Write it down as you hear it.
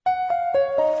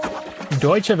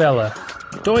Deutsche Welle.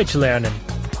 Deutsch lernen.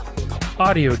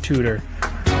 Audio tutor.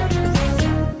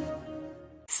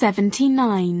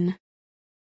 79.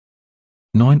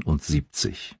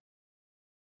 79.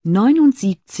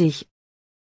 79.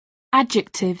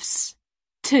 Adjectives.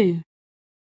 2.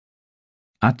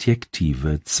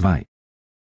 Adjektive 2.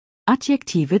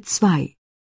 Adjektive 2.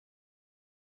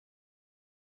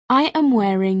 I am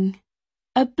wearing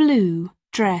a blue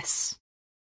dress.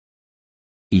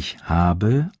 Ich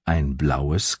habe ein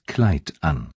blaues Kleid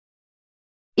an.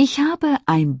 Ich habe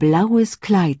ein blaues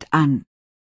Kleid an.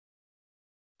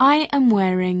 I am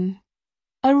wearing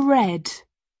a red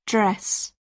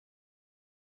dress.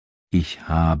 Ich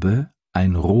habe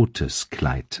ein rotes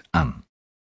Kleid an.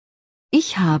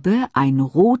 Ich habe ein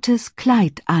rotes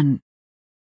Kleid an.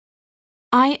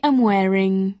 I am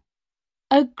wearing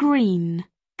a green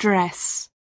dress.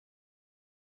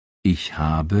 Ich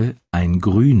habe ein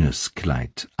grünes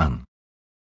Kleid an.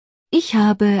 Ich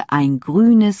habe ein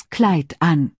grünes Kleid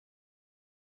an.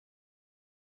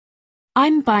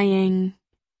 I'm buying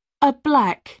a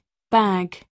black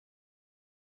bag.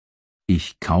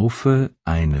 Ich kaufe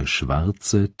eine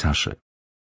schwarze Tasche.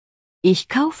 Ich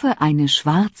kaufe eine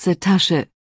schwarze Tasche.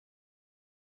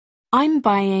 I'm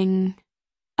buying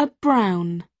a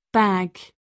brown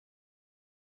bag.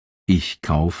 Ich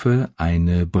kaufe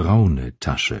eine braune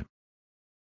Tasche.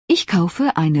 Ich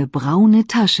kaufe eine braune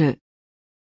Tasche.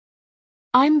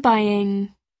 I'm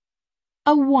buying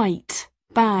a white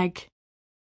bag.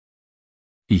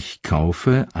 Ich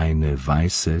kaufe eine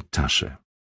weiße Tasche.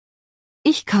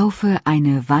 Ich kaufe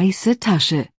eine weiße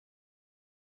Tasche.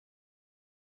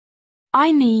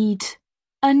 I need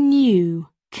a new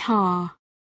car.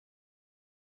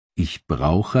 Ich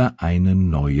brauche einen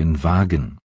neuen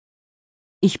Wagen.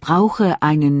 Ich brauche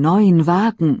einen neuen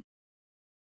Wagen.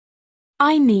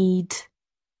 I need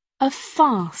a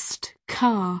fast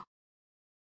car.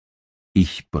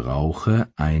 Ich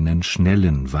brauche einen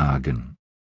schnellen Wagen.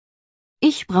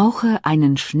 Ich brauche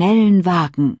einen schnellen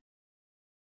Wagen.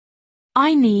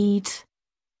 I need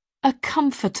a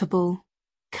comfortable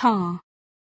car.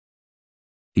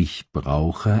 Ich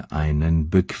brauche einen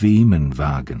bequemen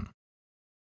Wagen.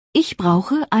 Ich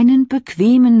brauche einen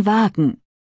bequemen Wagen.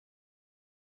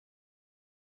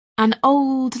 An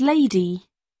old lady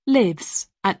lives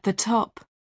at the top.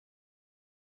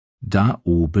 Da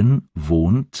oben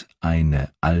wohnt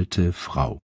eine alte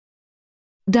Frau.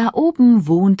 Da oben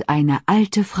wohnt eine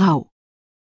alte Frau.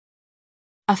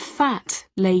 A fat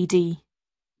lady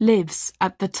lives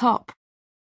at the top.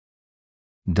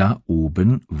 Da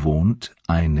oben wohnt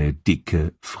eine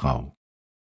dicke Frau.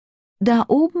 Da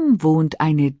oben wohnt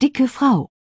eine dicke Frau.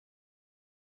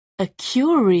 A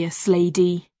curious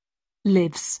lady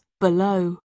lives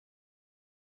below.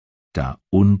 Da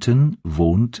unten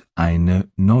wohnt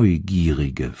eine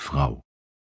neugierige Frau.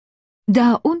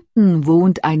 Da unten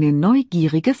wohnt eine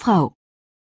neugierige Frau.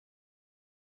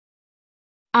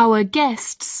 Our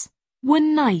guests were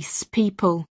nice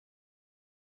people.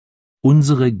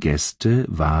 Unsere Gäste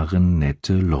waren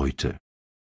nette Leute.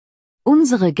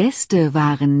 Unsere Gäste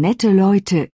waren nette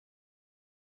Leute.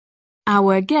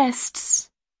 Our guests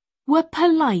were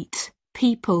polite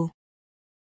people.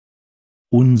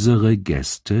 Unsere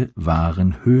Gäste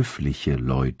waren höfliche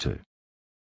Leute.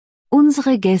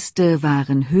 Unsere Gäste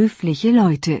waren höfliche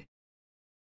Leute.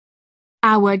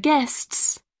 Our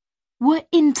guests were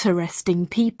interesting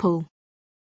people.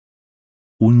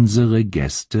 Unsere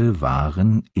Gäste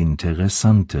waren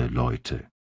interessante Leute.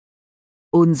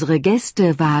 Unsere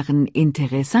Gäste waren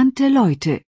interessante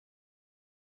Leute.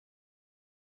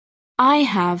 I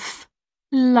have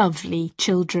lovely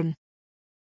children.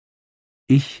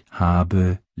 Ich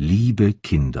habe liebe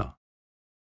Kinder.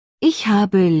 Ich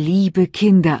habe liebe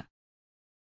Kinder.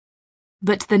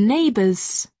 But the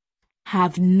neighbors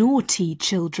have naughty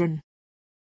children.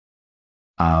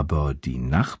 Aber die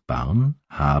Nachbarn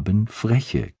haben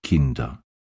freche Kinder.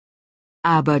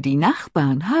 Aber die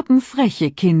Nachbarn haben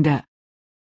freche Kinder.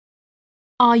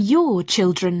 Are your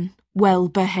children well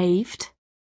behaved?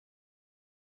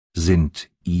 Sind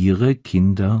Ihre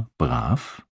Kinder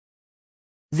brav?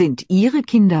 Sind Ihre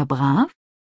Kinder brav?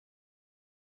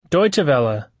 Deutsche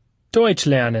Welle. Deutsch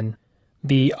lernen.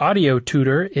 The audio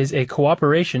tutor is a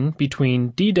cooperation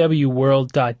between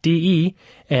dwworld.de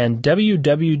and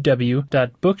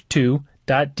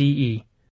www.book2.de.